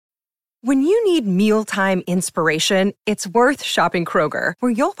When you need mealtime inspiration, it's worth shopping Kroger,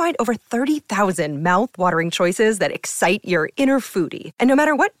 where you'll find over 30,000 mouth-watering choices that excite your inner foodie. And no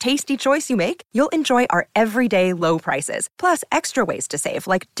matter what tasty choice you make, you'll enjoy our everyday low prices, plus extra ways to save,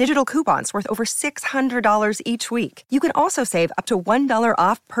 like digital coupons worth over $600 each week. You can also save up to $1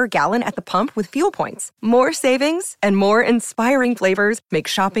 off per gallon at the pump with fuel points. More savings and more inspiring flavors make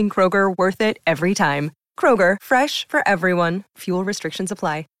shopping Kroger worth it every time. Kroger, fresh for everyone. Fuel restrictions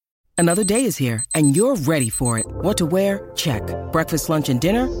apply. Another day is here, and you're ready for it. What to wear? Check. Breakfast, lunch, and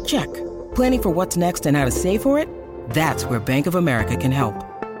dinner? Check. Planning for what's next and how to save for it? That's where Bank of America can help.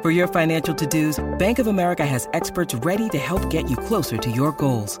 For your financial to-dos, Bank of America has experts ready to help get you closer to your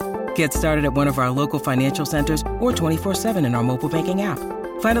goals. Get started at one of our local financial centers or 24/7 in our mobile banking app.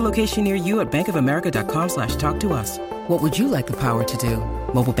 Find a location near you at bankofamerica.com/talktous. What would you like the power to do?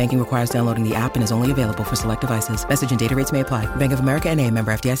 Mobile banking requires downloading the app and is only available for select devices. Message and data rates may apply. Bank of America N.A.,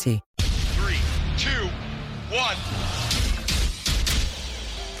 member FDIC. 3, 2, 1.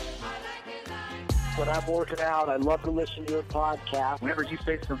 When I'm working out, I love to listen to your podcast. Whenever you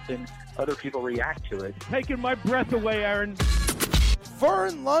say something, other people react to it. Taking my breath away, Aaron.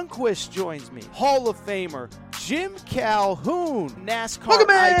 Vern Lundquist joins me. Hall of Famer Jim Calhoun, NASCAR Welcome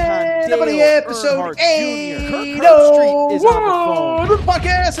icon Dale episode Earnhart 8. Jr. Kirk Herbstreit is on the phone.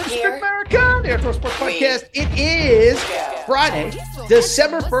 Podcast of Strict America, the Air Force Sports Podcast. It is Friday,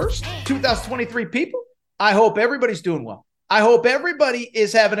 December 1st, 2023. People, I hope everybody's doing well. I hope everybody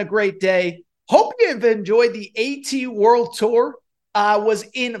is having a great day. Hope you have enjoyed the AT World Tour. Was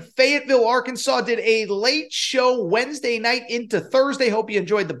in Fayetteville, Arkansas, did a late show Wednesday night into Thursday. Hope you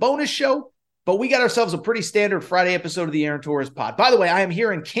enjoyed the bonus show. But we got ourselves a pretty standard Friday episode of the Aaron Torres pod. By the way, I am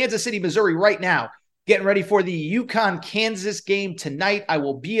here in Kansas City, Missouri right now, getting ready for the UConn-Kansas game tonight. I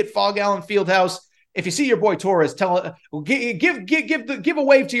will be at Fog Allen Fieldhouse. If you see your boy Torres, give a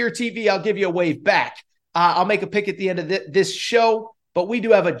wave to your TV. I'll give you a wave back. I'll make a pick at the end of this show. But we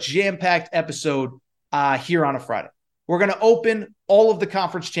do have a jam-packed episode here on a Friday. We're going to open all of the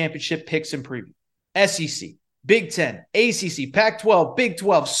conference championship picks and preview. SEC, Big Ten, ACC, Pac-12, Big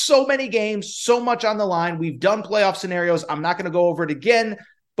 12, so many games, so much on the line. We've done playoff scenarios. I'm not going to go over it again,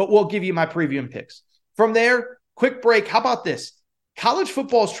 but we'll give you my preview and picks. From there, quick break. How about this? College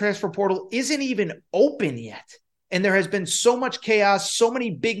football's transfer portal isn't even open yet, and there has been so much chaos, so many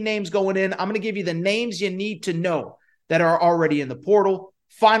big names going in. I'm going to give you the names you need to know that are already in the portal.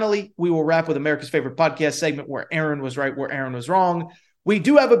 Finally, we will wrap with America's favorite podcast segment where Aaron was right, where Aaron was wrong. We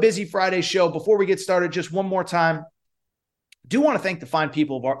do have a busy Friday show. Before we get started, just one more time, do want to thank the fine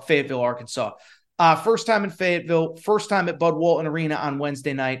people of Fayetteville, Arkansas. First time in Fayetteville, first time at Bud Walton Arena on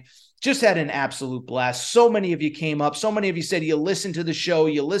Wednesday night. Just had an absolute blast. So many of you came up. So many of you said you listened to the show,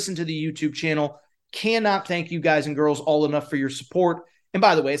 you listened to the YouTube channel. Cannot thank you guys and girls all enough for your support. And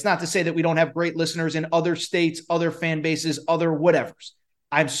by the way, it's not to say that we don't have great listeners in other states, other fan bases, other whatevers.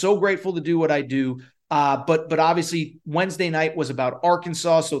 I'm so grateful to do what I do. But obviously Wednesday night was about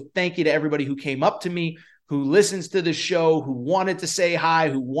Arkansas. So thank you to everybody who came up to me, who listens to the show, who wanted to say hi,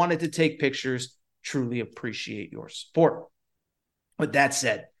 who wanted to take pictures. Truly appreciate your support. With that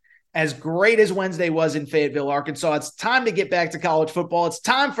said, as great as Wednesday was in Fayetteville, Arkansas, it's time to get back to college football. It's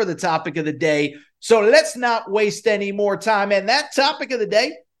time for the topic of the day. So let's not waste any more time. And that topic of the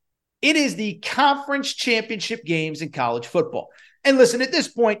day, it is the conference championship games in college football. And listen, at this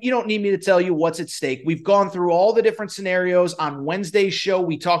point, you don't need me to tell you what's at stake. We've gone through all the different scenarios on Wednesday's show.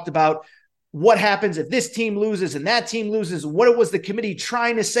 We talked about what happens if this team loses and that team loses. What was the committee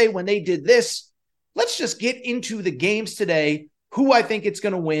trying to say when they did this? Let's just get into the games today, who I think it's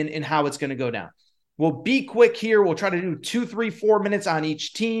going to win and how it's going to go down. We'll be quick here. We'll try to do 2, 3, 4 minutes on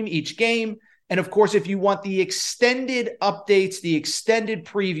each team, each game. And of course, if you want the extended updates, the extended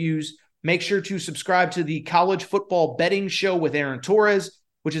previews, make sure to subscribe to the College Football Betting Show with Aaron Torres,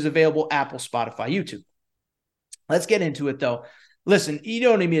 which is available Apple, Spotify, YouTube. Let's get into it, though. Listen, you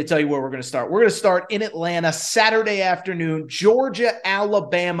don't need me to tell you where we're going to start. We're going to start in Atlanta, Saturday afternoon, Georgia,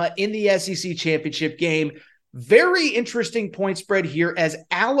 Alabama in the SEC championship game. Very interesting point spread here as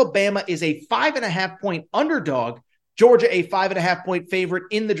Alabama is a 5.5-point underdog. Georgia, a 5.5-point favorite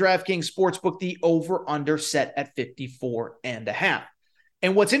in the DraftKings Sportsbook, the over-under set at 54.5.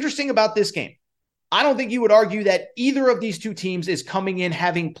 And what's interesting about this game, I don't think you would argue that either of these two teams is coming in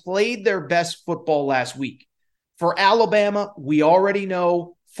having played their best football last week. For Alabama, we already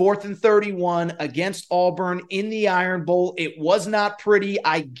know 4th and 31 against Auburn in the Iron Bowl. It was not pretty.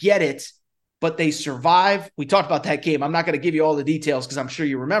 I get it, but they survived. We talked about that game. I'm not going to give you all the details because I'm sure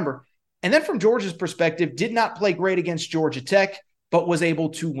you remember. And then from Georgia's perspective, did not play great against Georgia Tech, but was able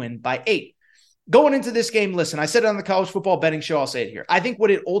to win by 8. Going into this game, listen, I said it on the college football betting show. I'll say it here. I think what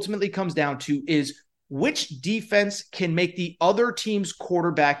it ultimately comes down to is which defense can make the other team's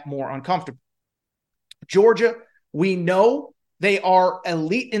quarterback more uncomfortable. Georgia, we know they are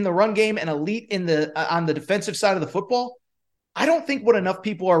elite in the run game and elite in the on the defensive side of the football. I don't think what enough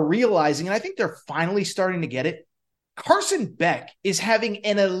people are realizing, and I think they're finally starting to get it, Carson Beck is having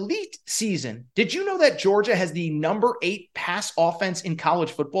an elite season. Did you know that Georgia has the number 8 pass offense in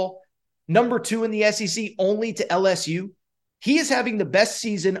college football? Number 2 in the SEC, only to LSU. He is having the best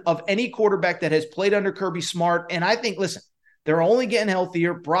season of any quarterback that has played under Kirby Smart. And I think, listen, they're only getting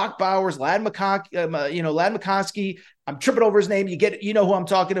healthier. Brock Bowers, Ladd McConkey. I'm tripping over his name. You know who I'm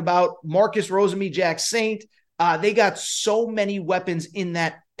talking about. Marcus Rosemy, Jack Saint. They got so many weapons in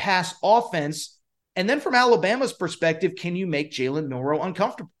that pass offense. And then from Alabama's perspective, can you make Jalen Milroe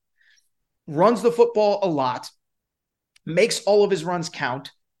uncomfortable? Runs the football a lot, makes all of his runs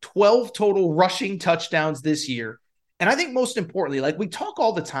count, 12 total rushing touchdowns this year. And I think most importantly, like we talk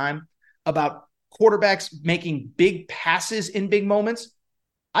all the time about quarterbacks making big passes in big moments.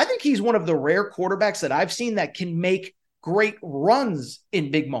 I think he's one of the rare quarterbacks that I've seen that can make great runs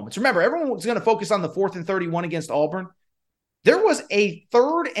in big moments. Remember, everyone was going to focus on the 4th and 31 against Auburn. There was a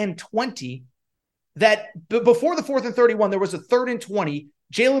 3rd and 20 that before the 4th and 31, there was a 3rd and 20.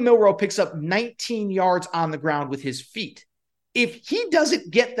 Jalen Milroe picks up 19 yards on the ground with his feet. If he doesn't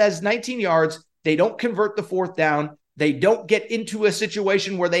get those 19 yards, they don't convert the 4th down. They don't get into a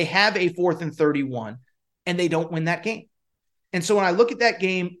situation where they have a 4th and 31, and they don't win that game. And so when I look at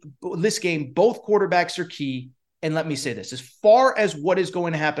this game, both quarterbacks are key. And let me say this, as far as what is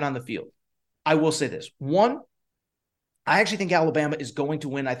going to happen on the field, I will say this. One, I actually think Alabama is going to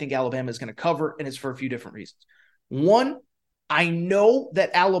win. I think Alabama is going to cover, and it's for a few different reasons. One, I know that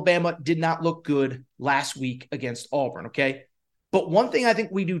Alabama did not look good last week against Auburn, okay? But one thing I think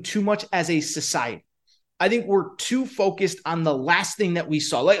we do too much as a society, I think we're too focused on the last thing that we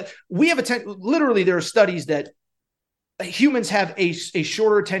saw. Like we have literally there are studies that humans have a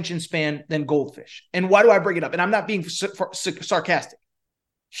shorter attention span than goldfish. And why do I bring it up? And I'm not being sarcastic.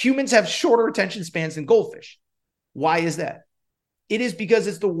 Humans have shorter attention spans than goldfish. Why is that? It is because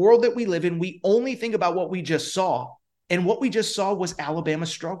it's the world that we live in. We only think about what we just saw. And what we just saw was Alabama's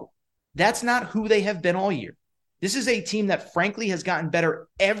struggle. That's not who they have been all year. This is a team that frankly has gotten better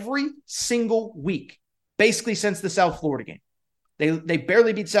every single week, basically since the South Florida game. They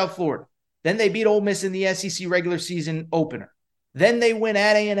barely beat South Florida. Then they beat Ole Miss in the SEC regular season opener. Then they win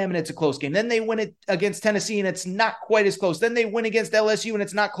at A&M and it's a close game. Then they win it against Tennessee and it's not quite as close. Then they win against LSU and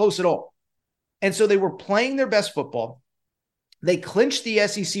it's not close at all. And so they were playing their best football. They clinched the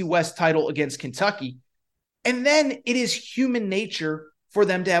SEC West title against Kentucky. And then it is human nature for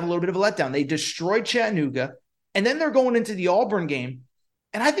them to have a little bit of a letdown. They destroyed Chattanooga. And then they're going into the Auburn game.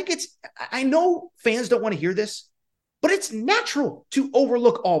 And I know fans don't want to hear this, but it's natural to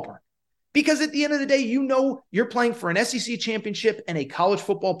overlook Auburn. Because at the end of the day, you know you're playing for an SEC championship and a college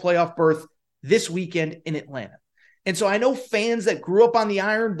football playoff berth this weekend in Atlanta. And so I know fans that grew up on the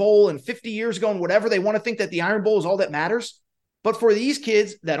Iron Bowl and 50 years ago and whatever, they want to think that the Iron Bowl is all that matters. But for these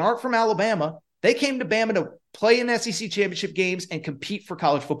kids that aren't from Alabama, they came to Bama to play in SEC championship games and compete for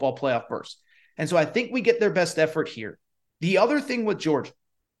college football playoff berths. And so I think we get their best effort here. The other thing with Georgia,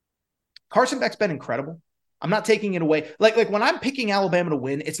 Carson Beck's been incredible. I'm not taking it away. Like when I'm picking Alabama to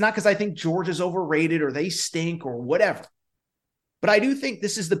win, it's not because I think Georgia's overrated or they stink or whatever. But I do think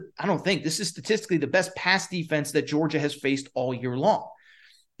this is statistically the best pass defense that Georgia has faced all year long.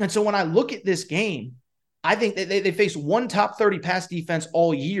 And so when I look at this game, I think that they faced one top 30 pass defense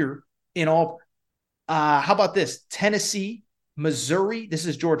all year in all. How about this? Tennessee, Missouri. This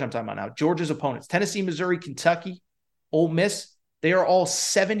is Georgia I'm talking about now. Georgia's opponents. Tennessee, Missouri, Kentucky, Ole Miss. They are all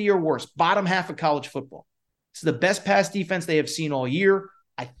 70 or worse. Bottom half of college football. It's the best pass defense they have seen all year.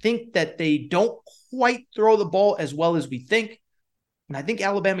 I think that they don't quite throw the ball as well as we think. And I think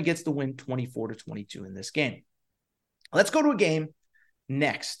Alabama gets the win 24-22 in this game. Let's go to a game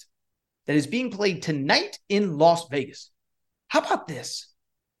next that is being played tonight in Las Vegas. How about this?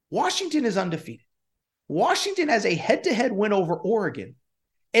 Washington is undefeated. Washington has a head-to-head win over Oregon.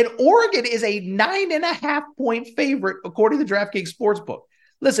 And Oregon is a 9.5-point favorite according to the DraftKings Sportsbook.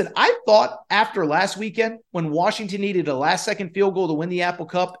 Listen, I thought after last weekend when Washington needed a last-second field goal to win the Apple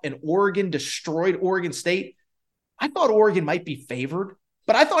Cup and Oregon destroyed Oregon State, I thought Oregon might be favored,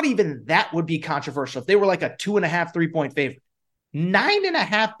 but I thought even that would be controversial if they were like a 2.5, 3-point favorite.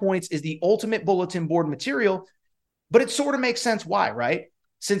 9.5 points is the ultimate bulletin board material, but it sort of makes sense why, right?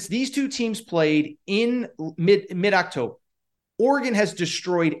 Since these two teams played in mid-October, Oregon has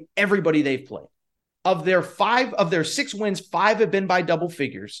destroyed everybody they've played. Of their 6 wins, 5 have been by double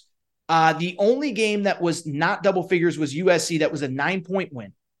figures. The only game that was not double figures was USC. That was a 9-point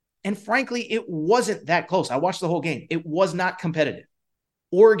win. And frankly, it wasn't that close. I watched the whole game. It was not competitive.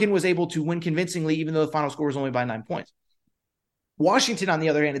 Oregon was able to win convincingly, even though the final score was only by 9 points. Washington, on the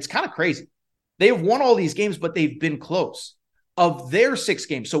other hand, it's kind of crazy. They have won all these games, but they've been close. Of their 6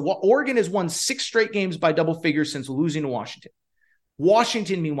 games, so Oregon has won 6 straight games by double figures since losing to Washington.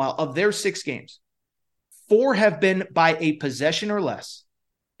 Washington, meanwhile, of their 6 games, 4 have been by a possession or less,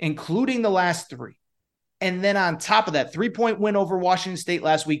 including the last 3. And then on top of that, 3-point win over Washington State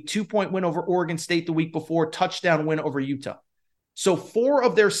last week, 2-point win over Oregon State the week before, touchdown win over Utah. So 4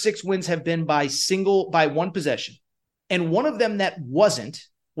 of their 6 wins have been by 1 possession. And one of them that wasn't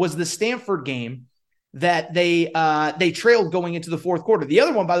was the Stanford game that they trailed going into the fourth quarter. The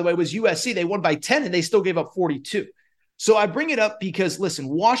other one, by the way, was USC. They won by 10 and they still gave up 42. So I bring it up because, listen,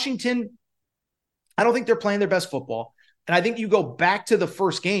 Washington, I don't think they're playing their best football. And I think you go back to the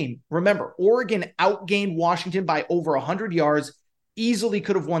first game. Remember, Oregon outgained Washington by over 100 yards, easily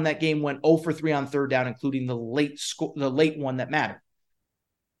could have won that game, went 0 for 3 on third down, including the late one that mattered.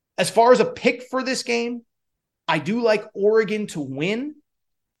 As far as a pick for this game, I do like Oregon to win.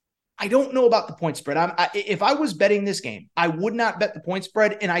 I don't know about the point spread. If I was betting this game, I would not bet the point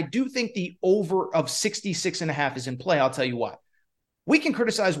spread, and I do think the over of 66.5 is in play. I'll tell you why. We can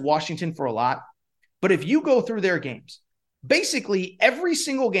criticize Washington for a lot, but if you go through their games, basically every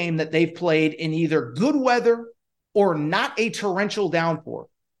single game that they've played in either good weather or not a torrential downpour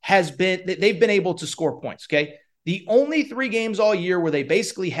they've been able to score points, okay? The only 3 games all year where they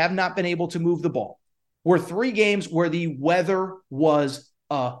basically have not been able to move the ball were 3 games where the weather was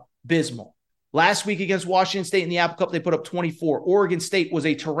abysmal. Last week against Washington State in the Apple Cup, they put up 24. Oregon State was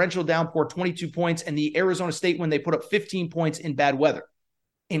a torrential downpour, 22 points, and the Arizona State when they put up 15 points in bad weather.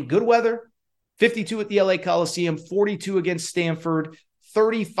 In good weather, 52 at the LA Coliseum, 42 against Stanford,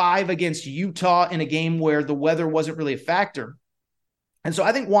 35 against Utah in a game where the weather wasn't really a factor. And so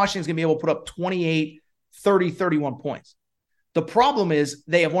I think Washington's going to be able to put up 28, 30, 31 points. The problem is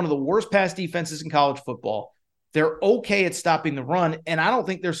they have one of the worst pass defenses in college football. They're okay at stopping the run, and I don't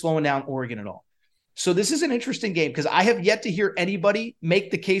think they're slowing down Oregon at all. So this is an interesting game because I have yet to hear anybody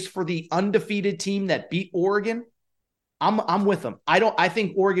make the case for the undefeated team that beat Oregon. I'm with them. I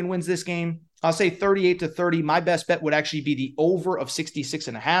think Oregon wins this game. I'll say 38-30. My best bet would actually be the over of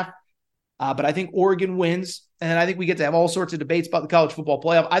 66.5. But I think Oregon wins, and I think we get to have all sorts of debates about the college football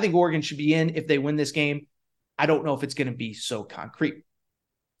playoff. I think Oregon should be in if they win this game. I don't know if it's going to be so concrete.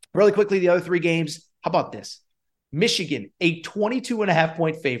 Really quickly, the other 3 games. How about this? Michigan, a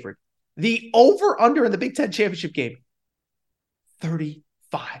 22.5-point favorite. The over-under in the Big Ten championship game,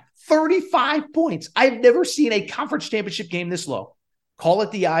 35. 35 points. I've never seen a conference championship game this low. Call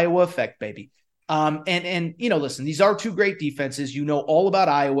it the Iowa effect, baby. And listen, these are 2 great defenses. You know all about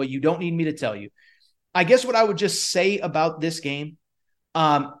Iowa. You don't need me to tell you. I guess what I would just say about this game,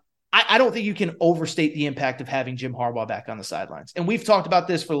 I don't think you can overstate the impact of having Jim Harbaugh back on the sidelines. And we've talked about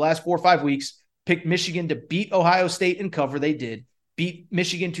this for the last 4 or 5 weeks. Picked Michigan to beat Ohio State and cover. They did. Beat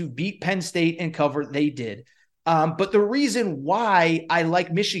Michigan to beat Penn State and cover. They did. But the reason why I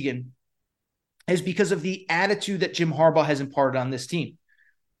like Michigan is because of the attitude that Jim Harbaugh has imparted on this team.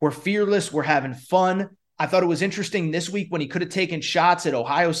 We're fearless. We're having fun. I thought it was interesting this week when he could have taken shots at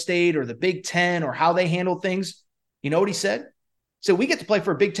Ohio State or the Big Ten or how they handled things. You know what he said? So we get to play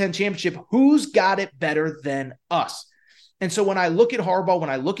for a Big Ten championship. Who's got it better than us? And so when I look at Harbaugh, when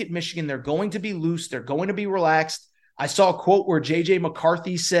I look at Michigan, they're going to be loose. They're going to be relaxed. I saw a quote where J.J.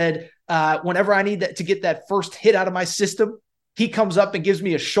 McCarthy said, whenever I need to get that first hit out of my system, he comes up and gives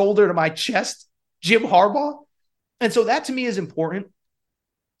me a shoulder to my chest, Jim Harbaugh. And so that to me is important.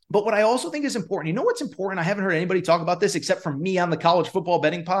 But what I also think is important, you know what's important? I haven't heard anybody talk about this except for me on the college football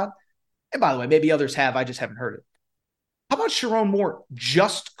betting pod. And by the way, maybe others have. I just haven't heard it. How about Sharon Moore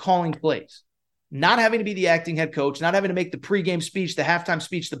just calling plays? Not having to be the acting head coach, not having to make the pregame speech, the halftime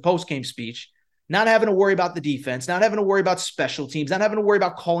speech, the postgame speech, not having to worry about the defense, not having to worry about special teams, not having to worry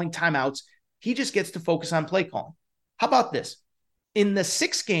about calling timeouts. He just gets to focus on play calling. How about this? In the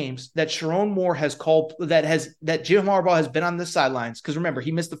 6 games that Sharon Moore has called, that Jim Harbaugh has been on the sidelines, because remember,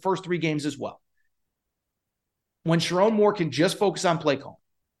 he missed the first 3 games as well. When Sharon Moore can just focus on play calling,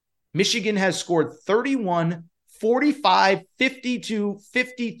 Michigan has scored 31, 45, 52,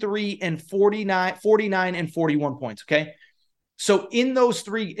 53, and 49 and 41 points, okay? So in those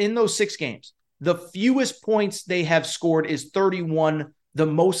 6 games, the fewest points they have scored is 31. The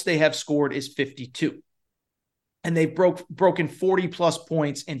most they have scored is 52. And they've broken 40-plus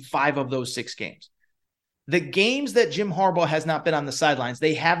points in 5 of those 6 games. The games that Jim Harbaugh has not been on the sidelines,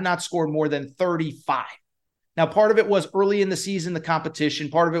 they have not scored more than 35. Now, part of it was early in the season, the competition.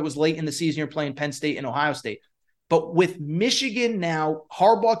 Part of it was late in the season, you're playing Penn State and Ohio State. But with Michigan now,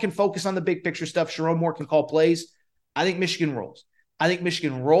 Harbaugh can focus on the big picture stuff. Sharon Moore can call plays. I think Michigan rolls.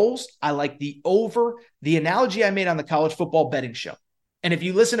 I like the over. The analogy I made on the college football betting show. And if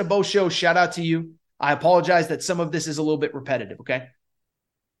you listen to both shows, shout out to you. I apologize that some of this is a little bit repetitive, okay?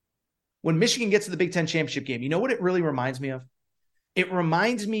 When Michigan gets to the Big Ten championship game, you know what it really reminds me of? It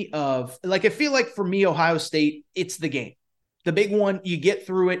reminds me of, I feel like for me, Ohio State, it's the game. The big one, you get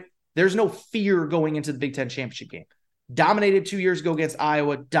through it. There's no fear going into the Big Ten championship game. Dominated 2 years ago against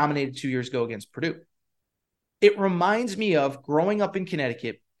Iowa, dominated 2 years ago against Purdue. It reminds me of growing up in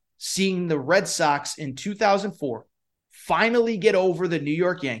Connecticut, seeing the Red Sox in 2004 finally get over the New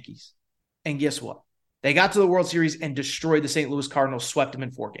York Yankees. And guess what? They got to the World Series and destroyed the St. Louis Cardinals, swept them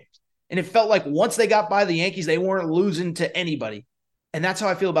in 4 games. And it felt like once they got by the Yankees, they weren't losing to anybody. And that's how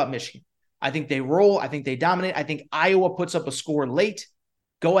I feel about Michigan. I think they roll. I think they dominate. I think Iowa puts up a score late.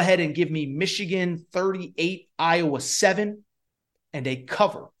 Go ahead and give me Michigan 38, Iowa 7, and a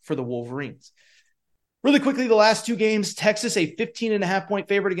cover for the Wolverines. Really quickly, the last 2 games, Texas, a 15.5-point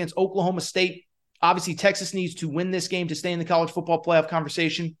favorite against Oklahoma State. Obviously, Texas needs to win this game to stay in the college football playoff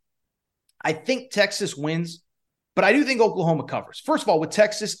conversation. I think Texas wins, but I do think Oklahoma covers. First of all, with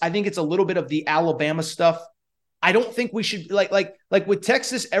Texas, I think it's a little bit of the Alabama stuff. I don't think we should, like with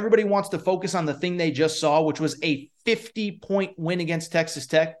Texas, everybody wants to focus on the thing they just saw, which was a 50-point win against Texas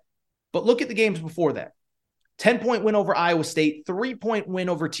Tech. But look at the games before that. 10-point win over Iowa State, 3-point win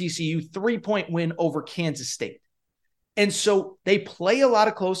over TCU, 3-point win over Kansas State. And so they play a lot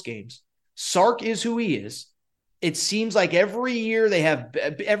of close games. Sark is who he is. It seems like every year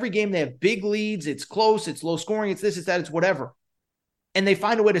every game they have big leads. It's close. It's low scoring. It's this, it's that, it's whatever. And they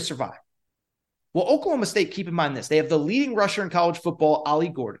find a way to survive. Well, Oklahoma State, keep in mind this. They have the leading rusher in college football, Ollie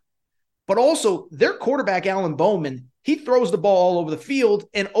Gordon. But also their quarterback, Alan Bowman, he throws the ball all over the field.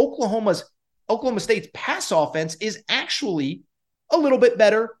 And Oklahoma State's pass offense is actually a little bit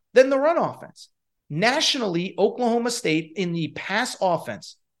better than the run offense. Nationally, Oklahoma State in the pass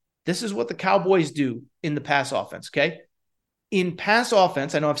offense, this is what the Cowboys do in the pass offense, okay? In pass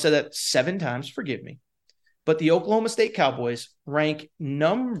offense, I know I've said that 7 times, forgive me, but the Oklahoma State Cowboys rank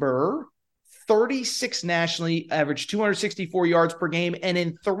number 36 nationally, average 264 yards per game, and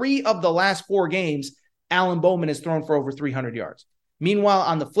in 3 of the last 4 games, Alan Bowman has thrown for over 300 yards. Meanwhile,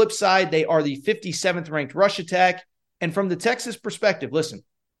 on the flip side, they are the 57th ranked rush attack, and from the Texas perspective, listen,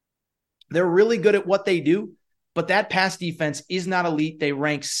 they're really good at what they do, but that pass defense is not elite. They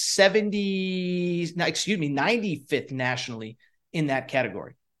rank 95th nationally in that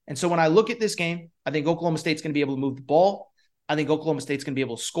category. And so when I look at this game, I think Oklahoma State's going to be able to move the ball. I think Oklahoma State's going to be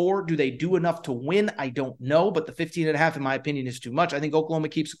able to score. Do they do enough to win? I don't know, but the 15.5, in my opinion, is too much. I think Oklahoma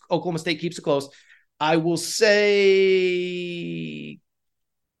State keeps it close. I will say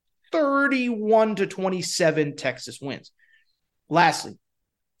 31-27 Texas wins. Lastly,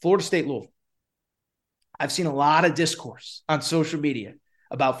 Florida State, Louisville. I've seen a lot of discourse on social media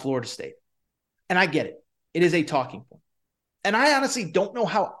about Florida State, and I get it. It is a talking point. And I honestly don't know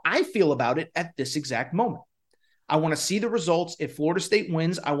how I feel about it at this exact moment. I want to see the results. If Florida State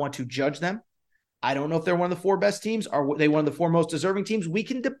wins, I want to judge them. I don't know if they're one of the 4 best teams. Are they one of the 4 most deserving teams? We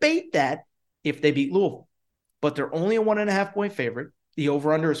can debate that if they beat Louisville. But they're only a 1.5-point favorite. The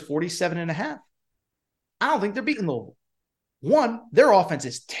over-under is 47.5. I don't think they're beating Louisville. One, their offense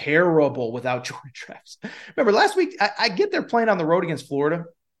is terrible without Jordan Travis. Remember, last week, I get they're playing on the road against Florida.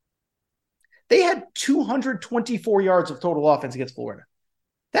 They had 224 yards of total offense against Florida.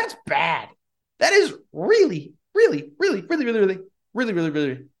 That's bad. That is really freaking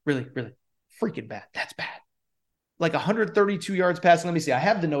bad. That's bad. Like 132 yards passing. Let me see. I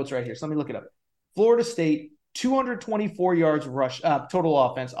have the notes right here, so let me look it up. Florida State, 224 yards rush, total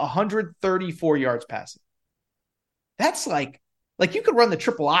offense, 134 yards passing. That's like you could run the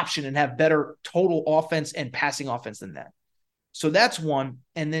triple option and have better total offense and passing offense than that. So that's one.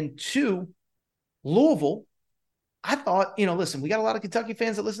 And then 2, Louisville. I thought, listen, we got a lot of Kentucky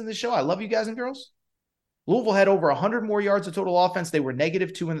fans that listen to this show. I love you guys and girls. Louisville had over 100 more yards of total offense. They were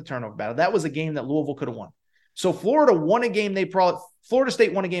 -2 in the turnover battle. That was a game that Louisville could have won. So Florida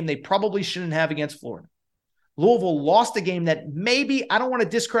State won a game they probably shouldn't have against Florida. Louisville lost a game that maybe, I don't want to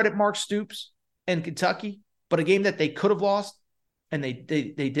discredit Mark Stoops and Kentucky, but a game that they could have lost, and they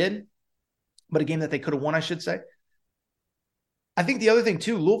did, but a game that they could have won, I should say. I think the other thing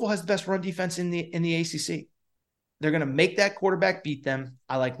too, Louisville has the best run defense in the ACC. They're going to make that quarterback beat them.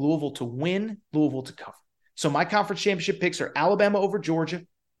 I like Louisville to win, Louisville to cover. So my conference championship picks are Alabama over Georgia,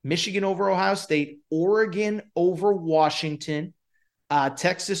 Michigan over Ohio State, Oregon over Washington,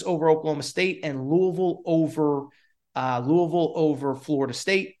 Texas over Oklahoma State, and Louisville over Florida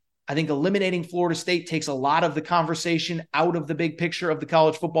State. I think eliminating Florida State takes a lot of the conversation out of the big picture of the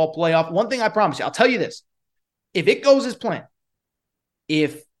college football playoff. One thing I promise you, I'll tell you this. If it goes as planned,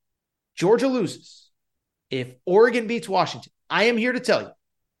 if Georgia loses, if Oregon beats Washington, I am here to tell you,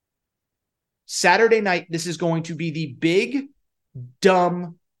 Saturday night, this is going to be the big,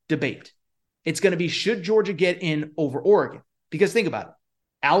 dumb debate. It's going to be, should Georgia get in over Oregon? Because think about it.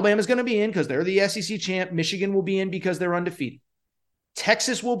 Alabama's going to be in because they're the SEC champ. Michigan will be in because they're undefeated.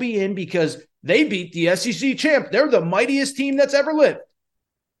 Texas will be in because they beat the SEC champ. They're the mightiest team that's ever lived.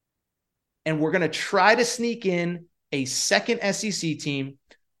 And we're going to try to sneak in a second SEC team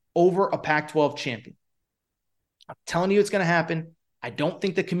over a Pac-12 champion. I'm telling you it's going to happen. I don't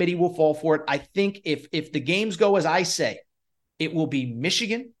think the committee will fall for it. I think if the games go as I say, it will be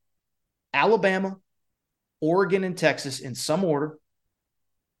Michigan, Alabama, Oregon, and Texas in some order.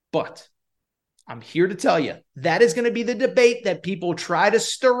 But I'm here to tell you, that is going to be the debate that people try to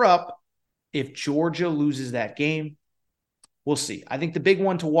stir up if Georgia loses that game. We'll see. I think the big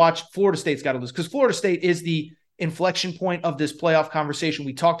one to watch, Florida State's got to lose because Florida State is the inflection point of this playoff conversation.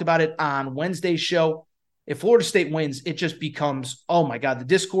 We talked about it on Wednesday's show. If Florida State wins, it just becomes, oh my God, the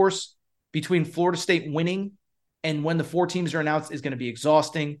discourse between Florida State winning and when the 4 teams are announced is going to be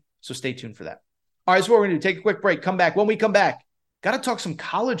exhausting. So stay tuned for that. All right, so what we're going to do, take a quick break, come back. When we come back, got to talk some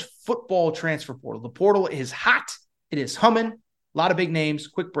college football transfer portal. The portal is hot. It is humming. A lot of big names.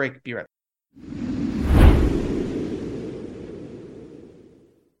 Quick break. Be right back.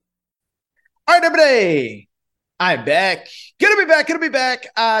 All right, everybody. I'm back. Gonna be back.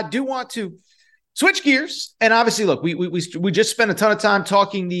 I do want to switch gears. And obviously, look, we just spent a ton of time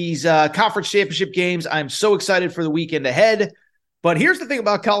talking these conference championship games. I'm so excited for the weekend ahead. But here's the thing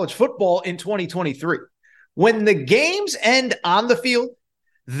about college football in 2023. When the games end on the field,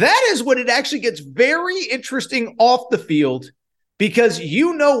 that is when it actually gets very interesting off the field, because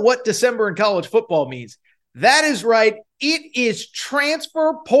you know what December in college football means. That is right. It is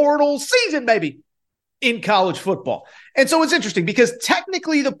transfer portal season, baby, in college football. And so it's interesting because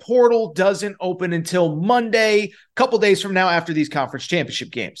technically the portal doesn't open until Monday, a couple days from now after these conference championship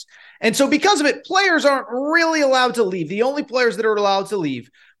games. And so because of it, players aren't really allowed to leave. The only players that are allowed to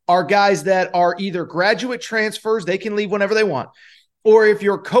leave are guys that are either graduate transfers, they can leave whenever they want, or if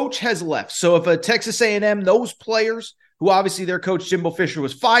your coach has left. So if a Texas A&M, those players who obviously their coach Jimbo Fisher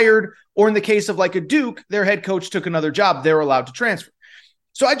was fired, or in the case of like a Duke, their head coach took another job, they're allowed to transfer.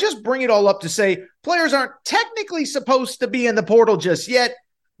 So I just bring it all up to say players aren't technically supposed to be in the portal just yet,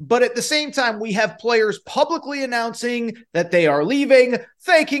 but at the same time, we have players publicly announcing that they are leaving,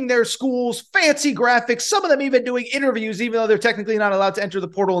 thanking their schools, fancy graphics, some of them even doing interviews, even though they're technically not allowed to enter the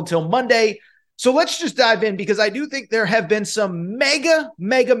portal until Monday. So let's just dive in, because I do think there have been some mega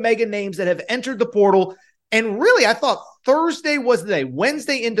names that have entered the portal. And really, I thought Thursday was the day,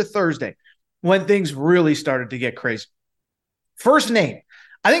 Wednesday into Thursday, when things really started to get crazy. First name.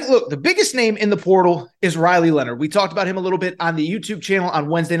 I think, look, the biggest name in the portal is Riley Leonard. We talked about him a little bit on the YouTube channel on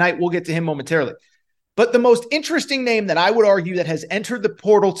Wednesday night. We'll get to him momentarily. But the most interesting name that I would argue that has entered the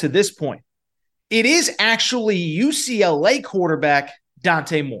portal to this point, it is actually UCLA quarterback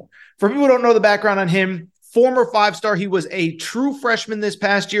Dante Moore. For people who don't know the background on him, former 5-star, he was a true freshman this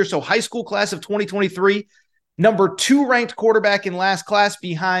past year, so high school class of 2023, number 2 ranked quarterback in last class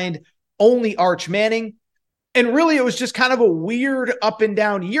behind only Arch Manning. And really, it was just kind of a weird up and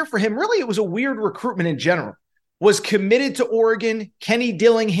down year for him. Really, it was a weird recruitment in general. Was committed to Oregon. Kenny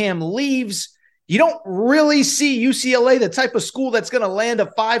Dillingham leaves. You don't really see UCLA, the type of school that's going to land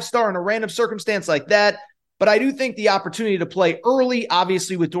a 5-star in a random circumstance like that. But I do think the opportunity to play early,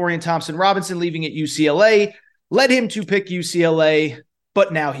 obviously with Dorian Thompson-Robinson leaving at UCLA, led him to pick UCLA,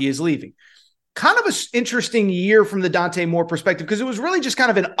 but now he is leaving. Kind of an interesting year from the Dante Moore perspective, because it was really just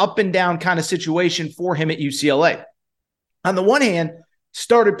kind of an up and down kind of situation for him at UCLA. On the one hand,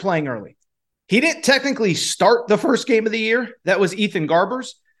 started playing early. He didn't technically start the first game of the year. That was Ethan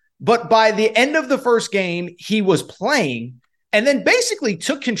Garber's. But by the end of the first game, he was playing and then basically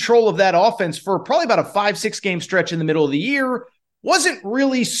took control of that offense for probably about a 5-6 game stretch in the middle of the year. Wasn't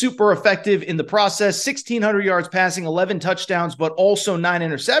really super effective in the process. 1,600 yards passing, 11 touchdowns, but also 9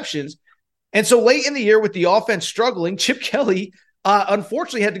 interceptions. And so late in the year with the offense struggling, Chip Kelly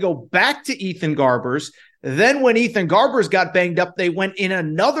unfortunately had to go back to Ethan Garber's. Then when Ethan Garber's got banged up, they went in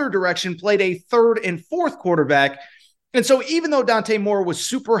another direction, played a 3rd and 4th quarterback. And so even though Dante Moore was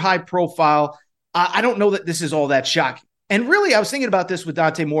super high profile, I don't know that this is all that shocking. And really, I was thinking about this with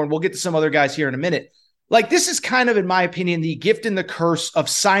Dante Moore, and we'll get to some other guys here in a minute. Like, this is kind of, in my opinion, the gift and the curse of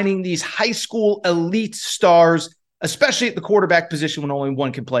signing these high school elite stars especially at the quarterback position when only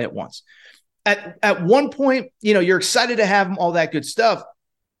one can play at once. At one point, you're excited to have him, all that good stuff.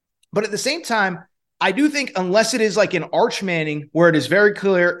 But at the same time, I do think unless it is like an Arch Manning where it is very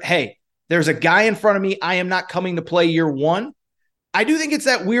clear, hey, there's a guy in front of me, I am not coming to play year one. I do think it's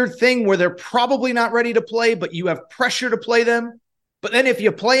that weird thing where they're probably not ready to play, but you have pressure to play them. But then if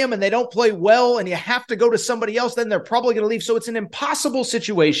you play them and they don't play well and you have to go to somebody else, then they're probably going to leave. So it's an impossible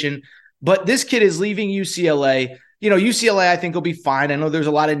situation. But this kid is leaving UCLA. UCLA, I think, will be fine. I know there's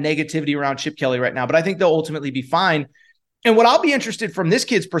a lot of negativity around Chip Kelly right now, but I think they'll ultimately be fine. And what I'll be interested from this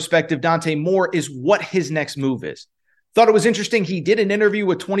kid's perspective, Dante Moore, is what his next move is. Thought it was interesting. He did an interview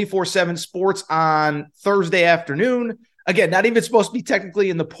with 24/7 Sports on Thursday afternoon. Again, not even supposed to be technically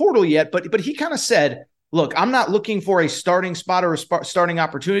in the portal yet, but he kind of said, look, I'm not looking for a starting spot or a starting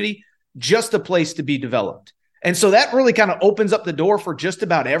opportunity, just a place to be developed. And so that really kind of opens up the door for just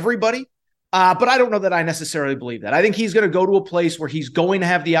about everybody. But I don't know that I necessarily believe that. I think he's going to go to a place where he's going to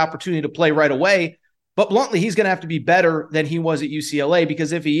have the opportunity to play right away. But bluntly, he's going to have to be better than he was at UCLA,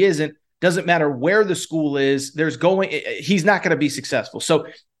 because if he isn't, doesn't matter where the school is, he's not going to be successful. So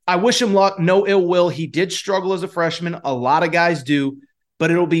I wish him luck. No ill will. He did struggle as a freshman. A lot of guys do. But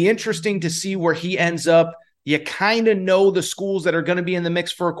it'll be interesting to see where he ends up. You kind of know the schools that are going to be in the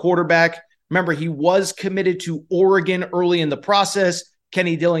mix for a quarterback. Remember, he was committed to Oregon early in the process.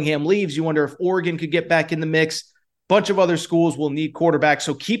 Kenny Dillingham leaves. You wonder if Oregon could get back in the mix. Bunch of other schools will need quarterbacks.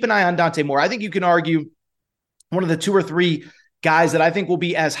 So keep an eye on Dante Moore. I think you can argue one of the 2 or 3 guys that I think will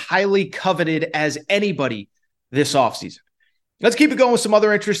be as highly coveted as anybody this offseason. Let's keep it going with some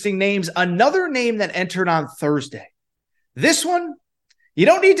other interesting names. Another name that entered on Thursday. This one, you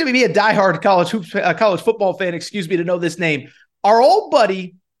don't need to be a diehard college football fan, to know this name. Our old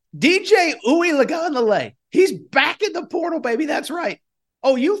buddy, DJ Uiagalelei. He's back in the portal, baby. That's right.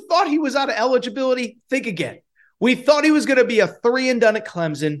 Oh, you thought he was out of eligibility? Think again. We thought he was going to be a 3-and-done at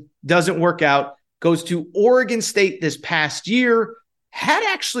Clemson. Doesn't work out. Goes to Oregon State this past year. Had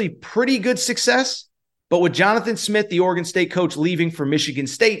actually pretty good success. But with Jonathan Smith, the Oregon State coach, leaving for Michigan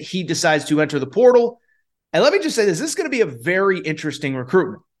State, he decides to enter the portal. And let me just say this is going to be a very interesting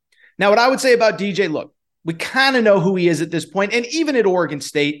recruitment. Now, what I would say about DJ, look, we kind of know who he is at this point. And even at Oregon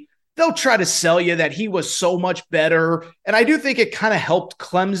State, they'll try to sell you that he was so much better. And I do think it kind of helped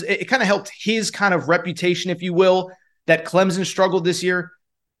Clemson. It kind of helped his kind of reputation, if you will, that Clemson struggled this year.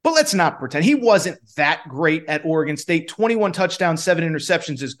 But let's not pretend. He wasn't that great at Oregon State. 21 touchdowns, 7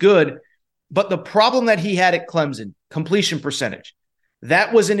 interceptions is good. But the problem that he had at Clemson, completion percentage,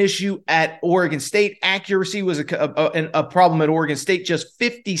 that was an issue at Oregon State. Accuracy was a problem at Oregon State, just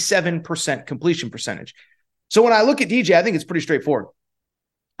 57% completion percentage. So when I look at DJ, I think it's pretty straightforward.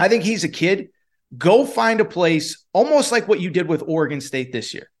 I think he's a kid. Go find a place almost like what you did with Oregon State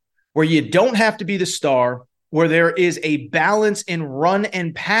this year, where you don't have to be the star, where there is a balance in run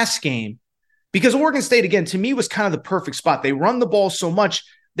and pass game. Because Oregon State, again, to me was kind of the perfect spot. They run the ball so much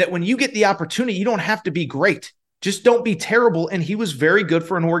that when you get the opportunity, you don't have to be great. Just don't be terrible. And he was very good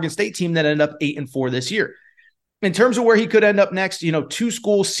for an Oregon State team that ended up 8-4 this year. In terms of where he could end up next, 2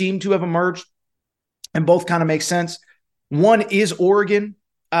 schools seem to have emerged, and both kind of make sense. One is Oregon.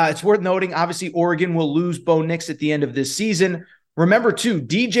 It's worth noting, obviously, Oregon will lose Bo Nix at the end of this season. Remember, too,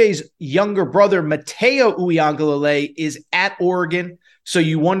 DJ's younger brother, Mateo Uiagalelei, is at Oregon, so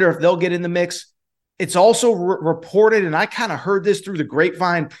you wonder if they'll get in the mix. It's also reported, and I kind of heard this through the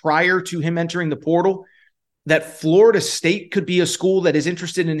grapevine prior to him entering the portal, that Florida State could be a school that is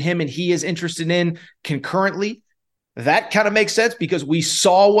interested in him and he is interested in concurrently. That kind of makes sense because we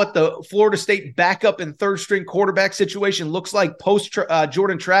saw what the Florida State backup and third-string quarterback situation looks like post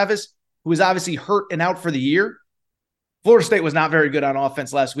Jordan Travis, who is obviously hurt and out for the year. Florida State was not very good on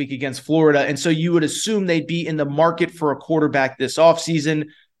offense last week against Florida, and so you would assume they'd be in the market for a quarterback this offseason.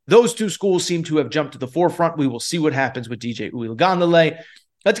 Those 2 schools seem to have jumped to the forefront. We will see what happens with DJ Uiagalelei.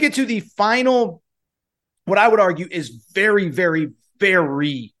 Let's get to the final, what I would argue is very, very,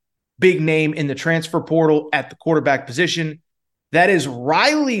 very big name in the transfer portal at the quarterback position. That is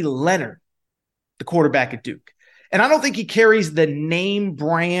Riley Leonard, the quarterback at Duke. And I don't think he carries the name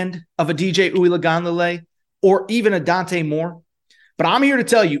brand of a DJ Uiagalelei or even a Dante Moore. But I'm here to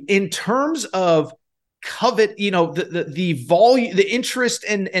tell you, in terms of the volume, the interest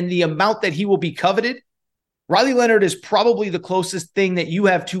and the amount that he will be coveted, Riley Leonard is probably the closest thing that you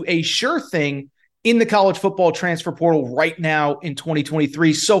have to a sure thing in the college football transfer portal right now in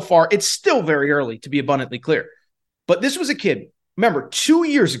 2023. So far, it's still very early, to be abundantly clear. But this was a kid, remember, 2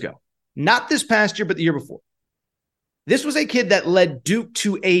 years ago, not this past year, but the year before. This was a kid that led Duke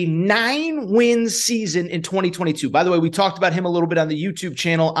to a 9-win season in 2022. By the way, we talked about him a little bit on the YouTube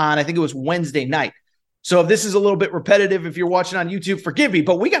channel on, I think it was Wednesday night. So if this is a little bit repetitive, if you're watching on YouTube, forgive me,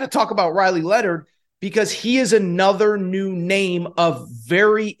 but we got to talk about Riley Leonard because he is another new name of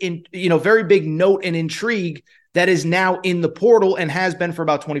very big note and intrigue that is now in the portal and has been for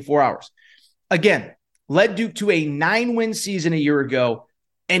about 24 hours. Again, led Duke to a 9-win season a year ago,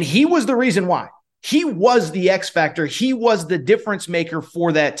 and he was the reason why. He was the X factor. He was the difference maker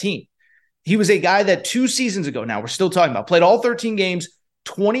for that team. He was a guy that 2 seasons ago, now we're still talking about, played all 13 games,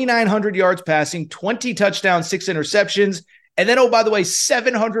 2,900 yards passing, 20 touchdowns, 6 interceptions, and then, oh, by the way,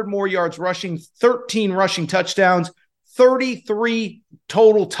 700 more yards rushing, 13 rushing touchdowns, 33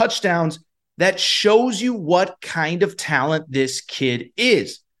 total touchdowns. That shows you what kind of talent this kid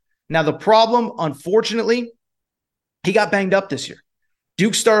is. Now, the problem, unfortunately, he got banged up this year.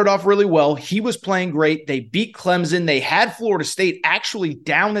 Duke started off really well. He was playing great. They beat Clemson. They had Florida State actually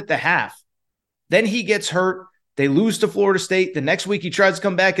down at the half. Then he gets hurt. They lose to Florida State. The next week he tries to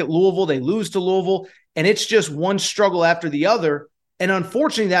come back at Louisville. They lose to Louisville. And it's just one struggle after the other. And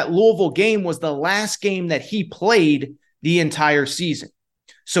unfortunately, that Louisville game was the last game that he played the entire season.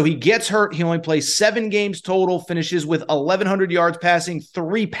 So he gets hurt. He only plays 7 games total, finishes with 1,100 yards passing,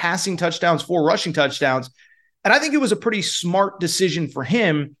 3 passing touchdowns, 4 rushing touchdowns. And I think it was a pretty smart decision for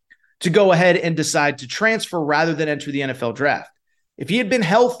him to go ahead and decide to transfer rather than enter the NFL draft. If he had been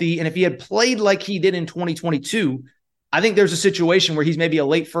healthy and if he had played like he did in 2022, I think there's a situation where he's maybe a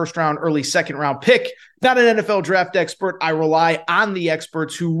late first round, early second round pick. Not an NFL draft expert. I rely on the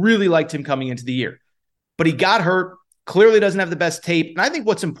experts who really liked him coming into the year. But he got hurt, clearly doesn't have the best tape. And I think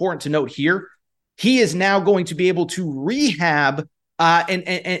what's important to note here, he is now going to be able to rehab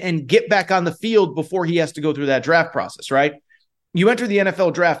and get back on the field before he has to go through that draft process, right? You enter the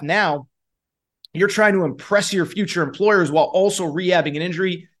NFL draft now, you're trying to impress your future employers while also rehabbing an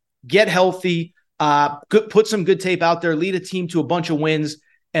injury, get healthy, put some good tape out there, lead a team to a bunch of wins,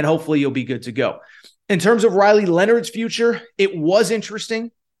 and hopefully you'll be good to go. In terms of Riley Leonard's future, it was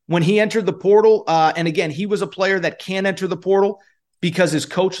interesting when he entered the portal. And again, he was a player that can enter the portal because his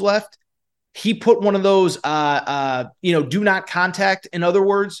coach left. He put one of those, do not contact. In other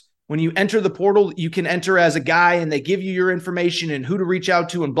words, when you enter the portal, you can enter as a guy and they give you your information and who to reach out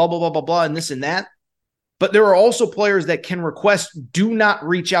to and blah, blah, blah, blah, blah, and this and that. But there are also players that can request do not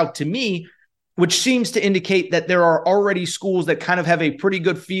reach out to me, which seems to indicate that there are already schools that kind of have a pretty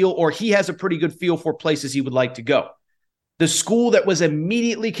good feel, or he has a pretty good feel for places he would like to go. The school that was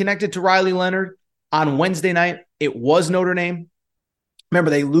immediately connected to Riley Leonard on Wednesday night, it was Notre Dame.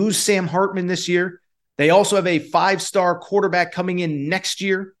 Remember, they lose Sam Hartman this year. They also have a 5-star quarterback coming in next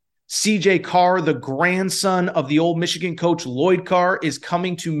year. CJ Carr, the grandson of the old Michigan coach Lloyd Carr, is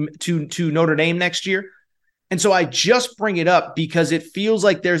coming to Notre Dame next year. And so I just bring it up because it feels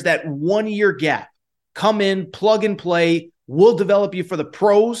like there's that 1-year gap. Come in, plug and play. We'll develop you for the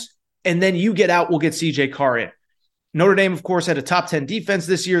pros, and then you get out, we'll get CJ Carr in. Notre Dame, of course, had a top 10 defense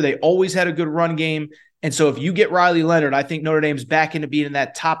this year. They always had a good run game. And so if you get Riley Leonard, I think Notre Dame's back into being in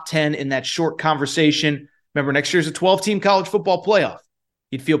that top 10 in that short conversation. Remember, next year's a 12-team college football playoff.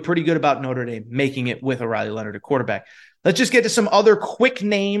 You'd feel pretty good about Notre Dame making it with a Riley Leonard at quarterback. Let's just get to some other quick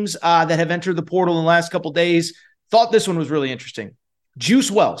names that have entered the portal in the last couple days. Thought this one was really interesting.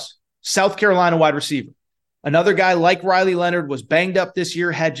 Juice Wells, South Carolina wide receiver. Another guy like Riley Leonard was banged up this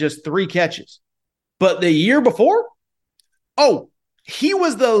year, had just 3 catches. But the year before, he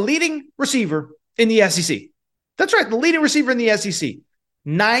was the leading receiver in the SEC. That's right, the leading receiver in the SEC.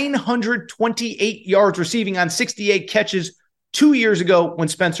 928 yards receiving on 68 catches 2 years ago when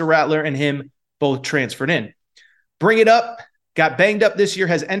Spencer Rattler and him both transferred in. Bring it up, got banged up this year,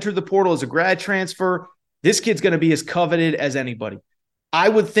 has entered the portal as a grad transfer. This kid's going to be as coveted as anybody. I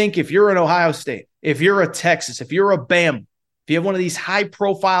would think if you're an Ohio State, if you're a Texas, if you're a Bama, if you have one of these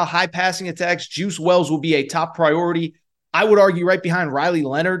high-profile, high-passing attacks, Juice Wells will be a top priority. I would argue right behind Riley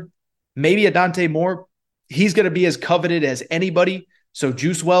Leonard, maybe a Dante Moore. He's going to be as coveted as anybody. So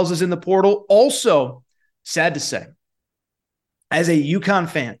Juice Wells is in the portal. Also, sad to say, as a UConn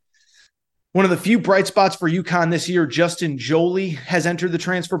fan, one of the few bright spots for UConn this year, Justin Joly has entered the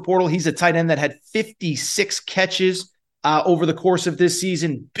transfer portal. He's a tight end that had 56 catches over the course of this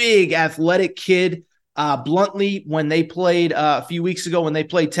season. Big athletic kid. Bluntly, when they played a few weeks ago, when they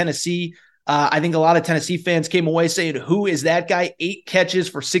played Tennessee, I think a lot of Tennessee fans came away saying, who is that guy? 8 catches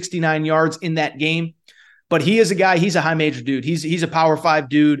for 69 yards in that game. But he is a guy, he's a high major dude. He's a Power 5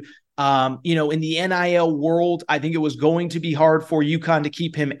 dude. In the NIL world, I think it was going to be hard for UConn to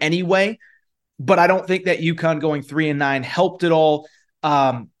keep him anyway. But I don't think that UConn going 3-9 helped at all.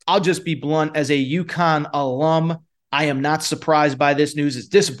 I'll just be blunt. As a UConn alum, I am not surprised by this news. It's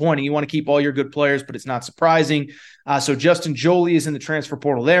disappointing. You want to keep all your good players, but it's not surprising. So Justin Joly is in the transfer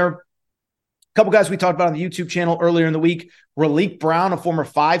portal there. couple guys we talked about on the YouTube channel earlier in the week. Raleek Brown, a former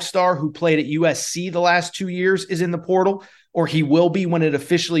 5-star who played at USC the last 2 years, is in the portal, or he will be when it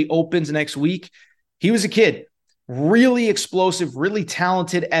officially opens next week. He was a kid, really explosive, really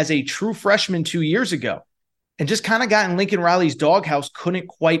talented as a true freshman 2 years ago, and just kind of got in Lincoln Riley's doghouse, couldn't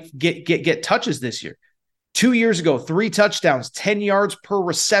quite get touches this year. 2 years ago, 3 touchdowns, 10 yards per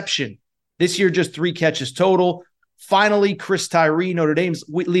reception. This year, just 3 catches total. Finally, Chris Tyree, Notre Dame's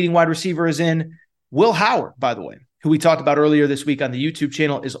leading wide receiver, is in. Will Howard, by the way, who we talked about earlier this week on the YouTube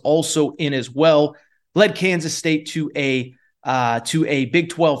channel, is also in as well. Led Kansas State to a Big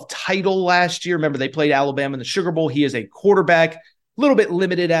 12 title last year. Remember, they played Alabama in the Sugar Bowl. He is a quarterback, a little bit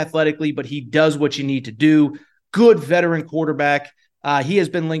limited athletically, but he does what you need to do. Good veteran quarterback. He has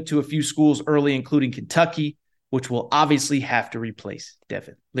been linked to a few schools early, including Kentucky, which will obviously have to replace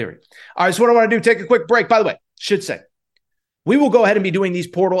Devin Leary. All right, so what I want to do, take a quick break. By the way, should say, we will go ahead and be doing these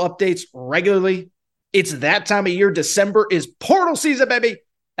portal updates regularly. It's that time of year. December is portal season, baby.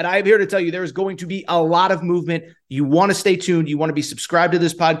 And I am here to tell you there is going to be a lot of movement. You want to stay tuned. You want to be subscribed to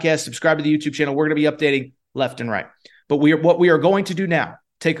this podcast, subscribe to the YouTube channel. We're going to be updating left and right. But what we are going to do now,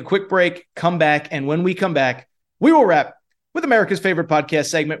 take a quick break, come back, and when we come back, we will wrap with America's favorite podcast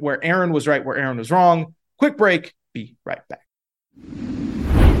segment where Aaron was right, where Aaron was wrong. Quick break. Be right back.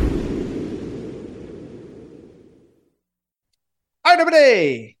 All right,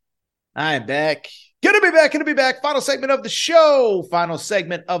 everybody. I'm back. Gonna be back. Final segment of the show. Final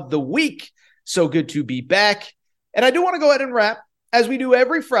segment of the week. So good to be back. And I do want to go ahead and wrap, as we do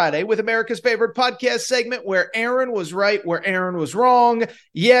every Friday, with America's favorite podcast segment where Aaron was right, where Aaron was wrong.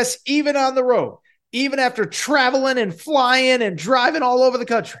 Yes, even on the road, even after traveling and flying and driving all over the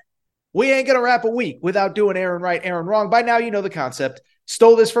country, we ain't going to wrap a week without doing Aaron right, Aaron wrong. By now, you know the concept.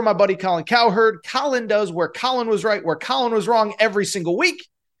 Stole this from my buddy Colin Cowherd. Colin does where Colin was right, where Colin was wrong every single week.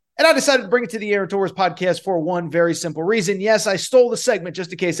 And I decided to bring it to the Aaron Torres podcast for one very simple reason. Yes, I stole the segment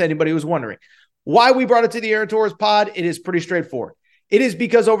just in case anybody was wondering. Why we brought it to the Aaron Torres pod, it is pretty straightforward. It is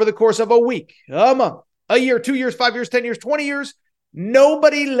because over the course of a week, a month, a year, 2 years, 5 years, 10 years, 20 years,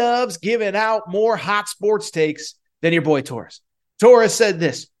 nobody loves giving out more hot sports takes than your boy Torres. Torres said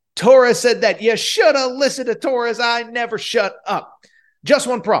this. Torres said that. You should have listened to Torres. I never shut up. Just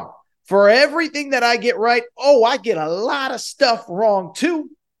one problem. For everything that I get right, I get a lot of stuff wrong too,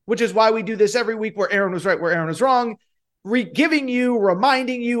 which is why we do this every week where Aaron was right, where Aaron was wrong,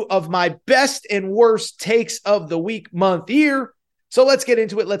 reminding you of my best and worst takes of the week, month, year. So let's get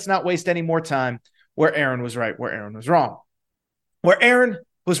into it. Let's not waste any more time where Aaron was right, where Aaron was wrong. Where Aaron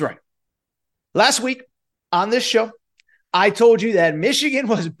was right. Last week on this show, I told you that Michigan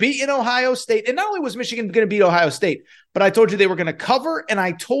was beating Ohio State. And not only was Michigan going to beat Ohio State, but I told you they were going to cover, and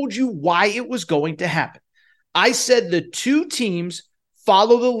I told you why it was going to happen. I said the two teams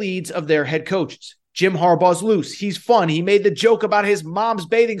follow the leads of their head coaches. Jim Harbaugh's loose. He's fun. He made the joke about his mom's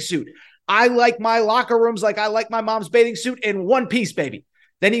bathing suit. I like my locker rooms like I like my mom's bathing suit in one piece, baby.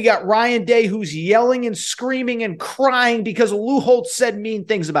 Then you got Ryan Day, who's yelling and screaming and crying because Lou Holtz said mean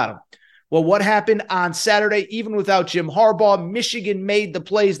things about him. Well, what happened on Saturday, even without Jim Harbaugh, Michigan made the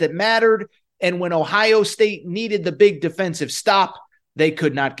plays that mattered. And when Ohio State needed the big defensive stop, they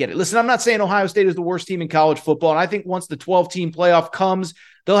could not get it. Listen, I'm not saying Ohio State is the worst team in college football. And I think once the 12-team playoff comes,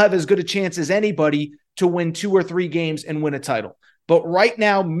 they'll have as good a chance as anybody to win 2 or 3 games and win a title. But right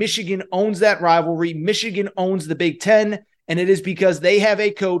now, Michigan owns that rivalry. Michigan owns the Big Ten. And it is because they have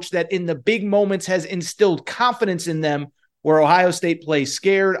a coach that in the big moments has instilled confidence in them, where Ohio State plays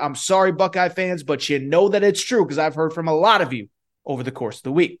scared. I'm sorry, Buckeye fans, but you know that it's true because I've heard from a lot of you over the course of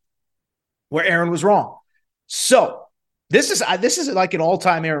the week where Aaron was wrong. So this is like an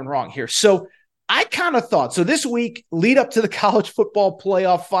all-time Aaron wrong here. So I kind of thought, so this week, lead up to the college football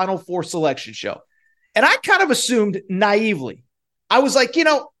playoff Final Four selection show, and I kind of assumed naively, I was like,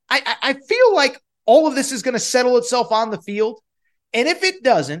 I feel like all of this is going to settle itself on the field. And if it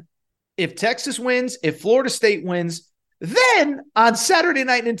doesn't, if Texas wins, if Florida State wins, then on Saturday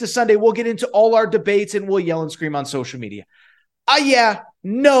night and into Sunday, we'll get into all our debates and we'll yell and scream on social media.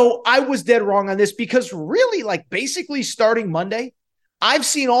 No, I was dead wrong on this because really, basically starting Monday, I've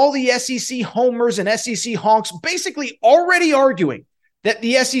seen all the SEC homers and SEC honks basically already arguing that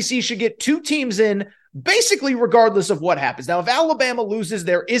the SEC should get 2 teams in, basically regardless of what happens. Now, if Alabama loses,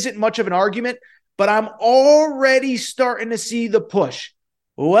 there isn't much of an argument, but I'm already starting to see the push.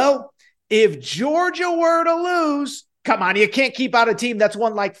 Well, if Georgia were to lose, come on, you can't keep out a team that's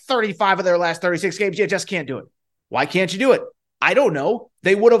won 35 of their last 36 games. You just can't do it. Why can't you do it? I don't know.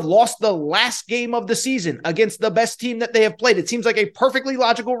 They would have lost the last game of the season against the best team that they have played. It seems like a perfectly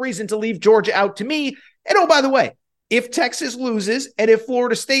logical reason to leave Georgia out to me. And by the way, If Texas loses and if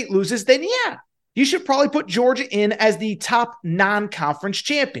Florida State loses, then yeah, you should probably put Georgia in as the top non-conference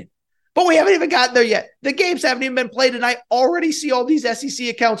champion. But we haven't even gotten there yet. The games haven't even been played, and I already see all these SEC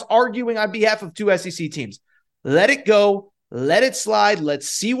accounts arguing on behalf of two SEC teams. Let it go. Let it slide. Let's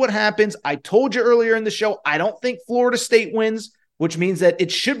see what happens. I told you earlier in the show, I don't think Florida State wins, which means that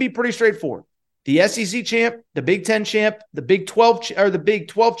it should be pretty straightforward. The SEC champ, the Big Ten champ, the Big 12 or the Big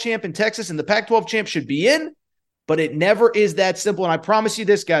 12 champ in Texas, and the Pac-12 champ should be in, but it never is that simple. And I promise you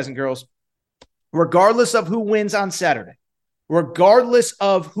this, guys and girls, regardless of who wins on Saturday, regardless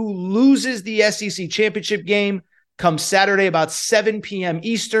of who loses the SEC championship game come Saturday about 7 p.m.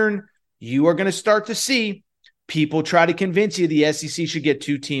 Eastern, you are going to start to see people try to convince you the SEC should get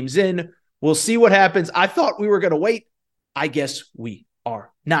two teams in. We'll see what happens. I thought we were going to wait. I guess we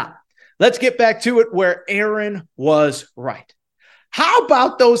are not. Let's get back to it where Aaron was right. How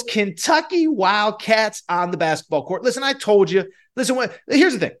about those Kentucky Wildcats on the basketball court? Listen, I told you. Listen,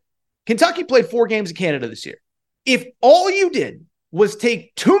 here's the thing. Kentucky played 4 games in Canada this year. If all you did was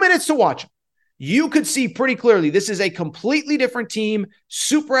take 2 minutes to watch them, you could see pretty clearly this is a completely different team,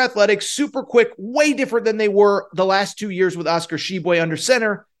 super athletic, super quick, way different than they were the last 2 years with Oscar Tshiebwe under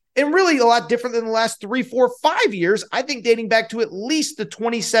center, and really a lot different than the last 3, 4, 5 years, I think dating back to at least the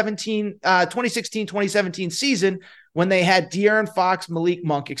 2016-2017 season when they had De'Aaron Fox, Malik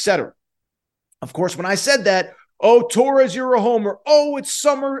Monk, etc. Of course, when I said that, oh, Torres, you're a homer. Oh, it's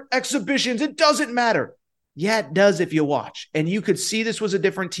summer exhibitions. It doesn't matter. Yeah, it does if you watch. And you could see this was a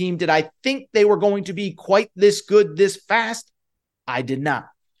different team. Did I think they were going to be quite this good this fast? I did not.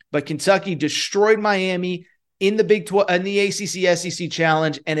 But Kentucky destroyed Miami in the Big 12 and the ACC SEC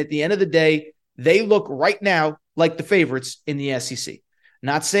Challenge. And at the end of the day, they look right now like the favorites in the SEC.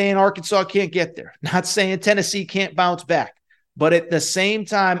 Not saying Arkansas can't get there. Not saying Tennessee can't bounce back. But at the same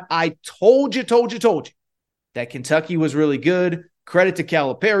time, I told you that Kentucky was really good. Credit to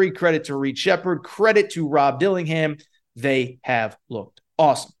Calipari, credit to Reed Shepherd, credit to Rob Dillingham. They have looked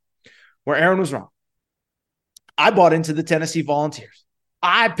awesome. Where Aaron was wrong. I bought into the Tennessee Volunteers.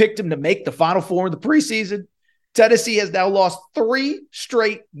 I picked them to make the Final Four in the preseason. Tennessee has now lost 3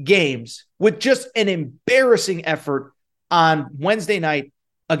 straight games with just an embarrassing effort on Wednesday night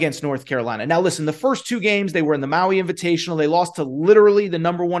against North Carolina. Now, listen, the first 2 games, they were in the Maui Invitational. They lost to literally the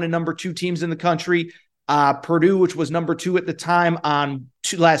number 1 and number 2 teams in the country. Purdue, which was number 2 at the time on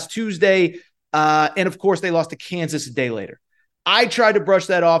last Tuesday. And of course, they lost to Kansas a day later. I tried to brush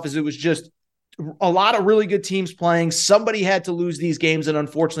that off as it was just a lot of really good teams playing. Somebody had to lose these games, and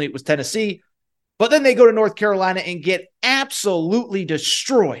unfortunately, it was Tennessee. But then they go to North Carolina and get absolutely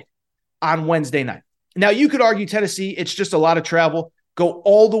destroyed on Wednesday night. Now, you could argue Tennessee, it's just a lot of travel. Go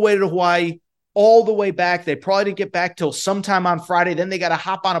all the way to Hawaii, all the way back. They probably didn't get back till sometime on Friday. Then they got to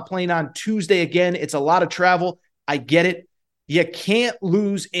hop on a plane on Tuesday again. It's a lot of travel. I get it. You can't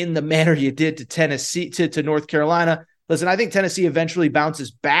lose in the manner you did to Tennessee, to North Carolina. Listen, I think Tennessee eventually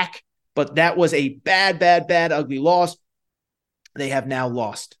bounces back, but that was a bad, ugly loss. They have now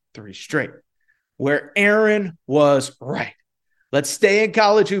lost 3 straight. Where Aaron was right. Let's stay in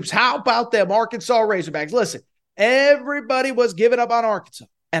college hoops. How about them Arkansas Razorbacks? Listen, everybody was giving up on Arkansas.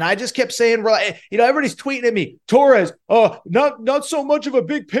 And I just kept saying, everybody's tweeting at me, Torres, not so much of a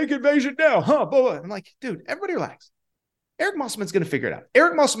big pig invasion now, huh? I'm like, dude, everybody relax. Eric Musselman's going to figure it out.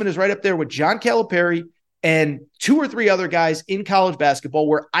 Eric Musselman is right up there with John Calipari and 2 or 3 other guys in college basketball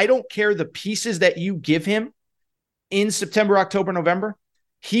where I don't care the pieces that you give him in September, October, November.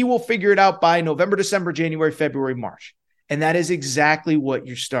 He will figure it out by November, December, January, February, March. And that is exactly what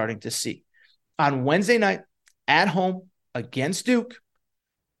you're starting to see. On Wednesday night, at home against Duke,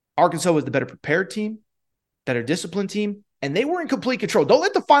 Arkansas was the better prepared team, better disciplined team, and they were in complete control. Don't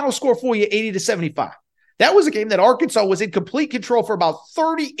let the final score fool you, 80-75. That was a game that Arkansas was in complete control for about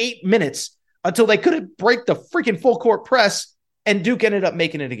 38 minutes until they couldn't break the freaking full court press, and Duke ended up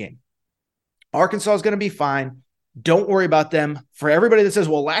making it a game. Arkansas is going to be fine. Don't worry about them. For everybody that says,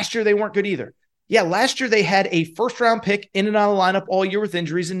 well, last year they weren't good either. Yeah, last year they had a first-round pick in and out of the lineup all year with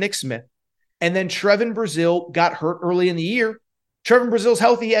injuries in Nick Smith. And then Trevin Brazile got hurt early in the year. Trevin Brazile's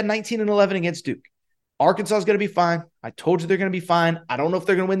healthy. He had 19 and 11 against Duke. Arkansas is going to be fine. I told you they're going to be fine. I don't know if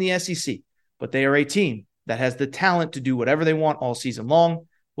they're going to win the SEC, but they are a team that has the talent to do whatever they want all season long.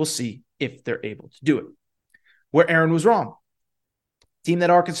 We'll see if they're able to do it. Where Aaron was wrong. Team that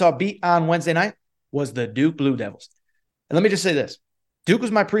Arkansas beat on Wednesday night was the Duke Blue Devils. And let me just say this. Duke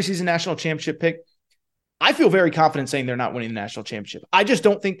was my preseason national championship pick. I feel very confident saying they're not winning the national championship. I just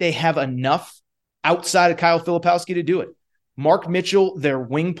don't think they have enough outside of Kyle Filipowski to do it. Mark Mitchell, their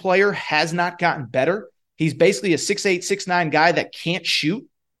wing player, has not gotten better. He's basically a 6'8", 6'9" guy that can't shoot.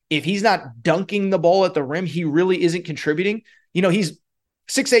 if he's not dunking the ball at the rim, he really isn't contributing. He's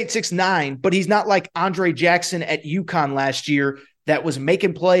 6'8", 6'9", but he's not like Andre Jackson at UConn last year that was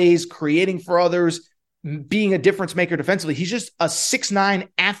making plays, creating for others, being a difference maker defensively. He's just a 6'9"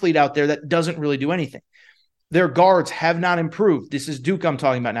 athlete out there that doesn't really do anything. Their guards have not improved. This is Duke I'm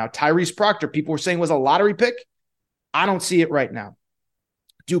talking about now. Tyrese Proctor, people were saying was a lottery pick. I don't see it right now.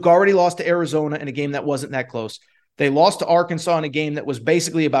 Duke already lost to Arizona in a game that wasn't that close. They lost to Arkansas in a game that was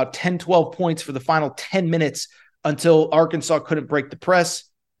basically about 10, 12 points for the final 10 minutes until Arkansas couldn't break the press.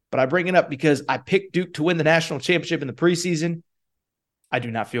 But I bring it up because I picked Duke to win the national championship in the preseason. I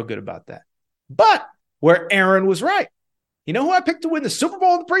do not feel good about that. But where Aaron was right, you know who I picked to win the Super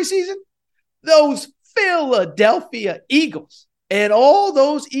Bowl in the preseason? Those Philadelphia Eagles. And all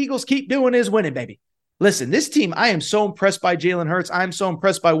those Eagles keep doing is winning, baby. Listen, this team, I am so impressed by Jalen Hurts. I'm so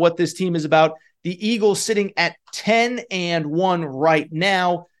impressed by what this team is about. The Eagles sitting at 10-1 right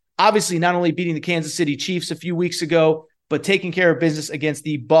now. Obviously, not only beating the Kansas City Chiefs a few weeks ago, but taking care of business against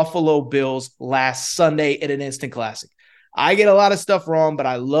the Buffalo Bills last Sunday in an instant classic. I get a lot of stuff wrong, but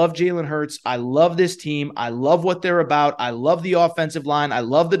I love Jalen Hurts. I love this team. I love what they're about. I love the offensive line. I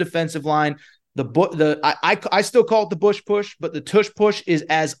love the defensive line. I still call it the Bush push, but the tush push is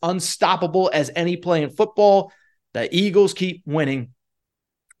as unstoppable as any play in football. The Eagles keep winning.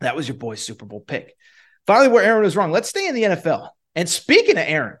 That was your boy's Super Bowl pick. Finally, where Aaron was wrong, let's stay in the NFL. And speaking of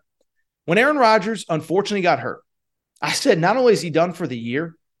Aaron, when Aaron Rodgers unfortunately got hurt, I said, not only is he done for the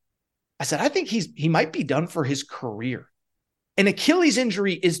year, I said, I think he might be done for his career. An Achilles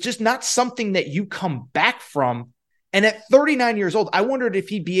injury is just not something that you come back from. And at 39 years old, I wondered if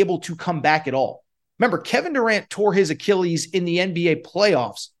he'd be able to come back at all. Remember, Kevin Durant tore his Achilles in the NBA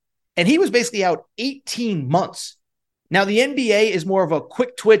playoffs, and he was basically out 18 months. Now, the NBA is more of a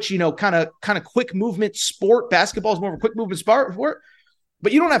quick twitch, kind of quick movement sport. Basketball is more of a quick movement sport.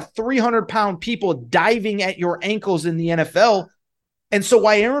 But you don't have 300-pound people diving at your ankles in the NFL. And so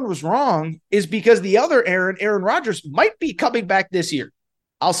why Aaron was wrong is because the other Aaron Rodgers, might be coming back this year.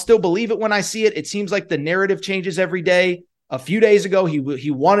 I'll still believe it when I see it. It seems like the narrative changes every day. A few days ago,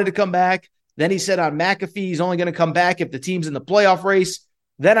 he wanted to come back. Then he said on McAfee, he's only going to come back if the team's in the playoff race.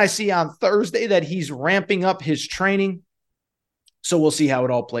 Then I see on Thursday that he's ramping up his training. So we'll see how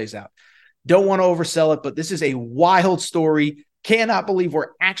it all plays out. Don't want to oversell it, but this is a wild story. Cannot believe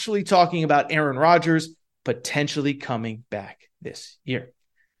we're actually talking about Aaron Rodgers potentially coming back this year.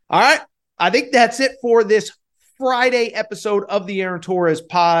 All right. I think that's it for this Friday episode of the Aaron Torres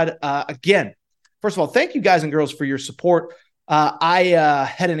pod. Again, first of all, thank you guys and girls for your support. I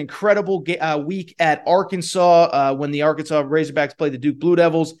had an incredible week at Arkansas when the Arkansas Razorbacks played the Duke Blue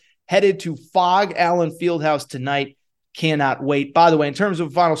Devils. Headed to Fog Allen Fieldhouse tonight. Cannot wait. By the way, in terms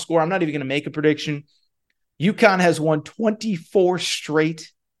of final score, I'm not even going to make a prediction. UConn has won 24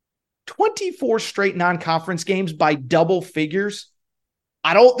 straight non-conference games by double figures.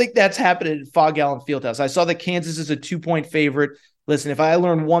 I don't think that's happening at Fog Allen Fieldhouse. I saw that Kansas is a 2-point favorite. Listen, if I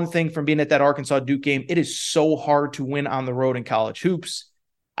learned one thing from being at that Arkansas Duke game, it is so hard to win on the road in college hoops.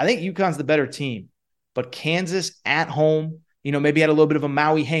 I think UConn's the better team, but Kansas at home, maybe had a little bit of a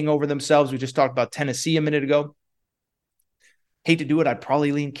Maui hangover themselves. We just talked about Tennessee a minute ago. Hate to do it. I'd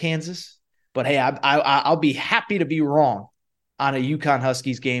probably lean Kansas, but hey, I'll be happy to be wrong on a UConn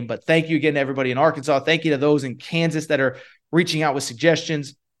Huskies game. But thank you again to everybody in Arkansas. Thank you to those in Kansas that are reaching out with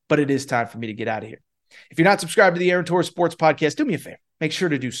suggestions, but it is time for me to get out of here. If you're not subscribed to the Aaron Torres Sports Podcast, do me a favor. Make sure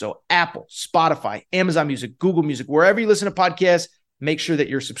to do so. Apple, Spotify, Amazon Music, Google Music, wherever you listen to podcasts, make sure that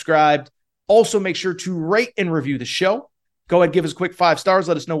you're subscribed. Also, make sure to rate and review the show. Go ahead, give us a quick 5 stars.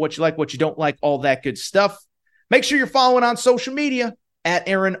 Let us know what you like, what you don't like, all that good stuff. Make sure you're following on social media at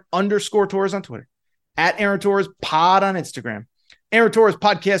Aaron_Torres on Twitter, at Aaron Torres Pod on Instagram, Aaron Torres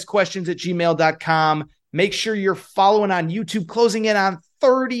Podcast Questions at gmail.com. Make sure you're following on YouTube, closing in on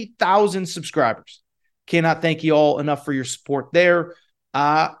 30,000 subscribers. Cannot thank you all enough for your support there.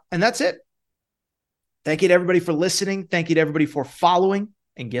 And that's it. Thank you to everybody for listening. Thank you to everybody for following.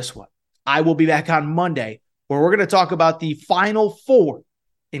 And guess what? I will be back on Monday where we're going to talk about the Final Four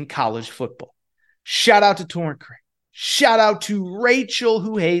in college football. Shout out to Torrin Craig. Shout out to Rachel,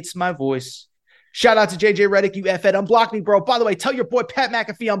 who hates my voice. Shout out to JJ Redick, you F-Ed. Unblock me, bro. By the way, tell your boy Pat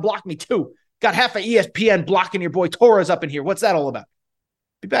McAfee unblock me too. Got half of ESPN blocking your boy Torres up in here. What's that all about?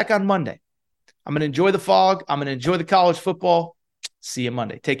 Be back on Monday. I'm going to enjoy the fog. I'm going to enjoy the college football. See you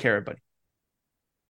Monday. Take care, everybody.